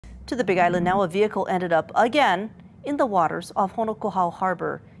To the Big Island now, a vehicle ended up again in the waters off Honokohau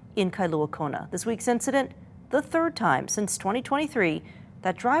Harbor in Kailua Kona. This week's incident, the third time since 2023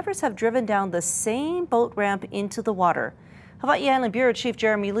 that drivers have driven down the same boat ramp into the water. Hawaii Island Bureau Chief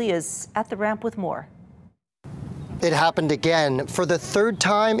Jeremy Lee is at the ramp with more. It happened again. For the third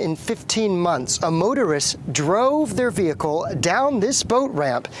time in 15 months, a motorist drove their vehicle down this boat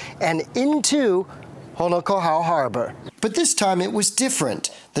ramp and into Honokohau Harbor. But this time it was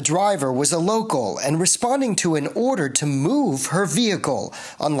different. The driver was a local and responding to an order to move her vehicle,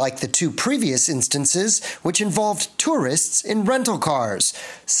 unlike the two previous instances, which involved tourists in rental cars.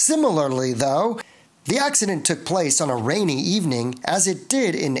 Similarly, though, the accident took place on a rainy evening, as it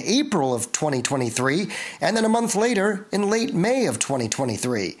did in April of 2023, and then a month later in late May of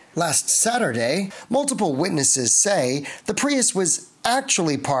 2023. Last Saturday, multiple witnesses say the Prius was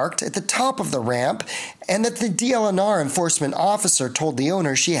actually parked at the top of the ramp and that the DLNR enforcement officer told the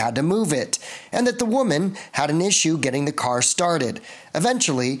owner she had to move it, and that the woman had an issue getting the car started.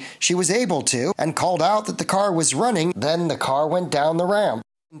 Eventually, she was able to and called out that the car was running, then the car went down the ramp.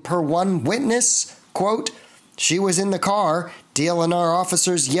 Per one witness, quote, "She was in the car. DLNR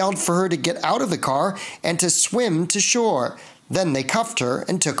officers yelled for her to get out of the car and to swim to shore. Then they cuffed her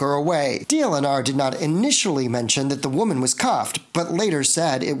and took her away." DLNR did not initially mention that the woman was cuffed, but later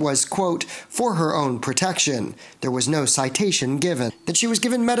said it was, quote, "for her own protection." There was no citation given. That she was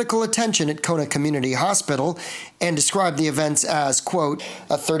given medical attention at Kona Community Hospital and described the events as, quote,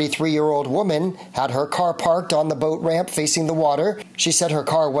 "a 33-year-old woman had her car parked on the boat ramp facing the water. She said her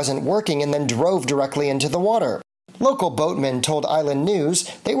car wasn't working and then drove directly into the water." Local boatmen told Island News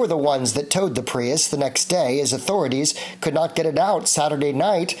they were the ones that towed the Prius the next day, as authorities could not get it out Saturday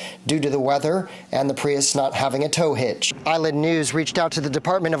night due to the weather and the Prius not having a tow hitch. Island News reached out to the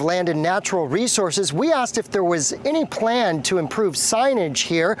Department of Land and Natural Resources. We asked if there was any plan to improve signage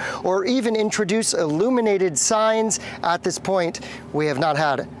here or even introduce illuminated signs. At this point, we have not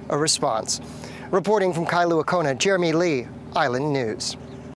had a response. Reporting from Kailua Kona, Jeremy Lee, Island News.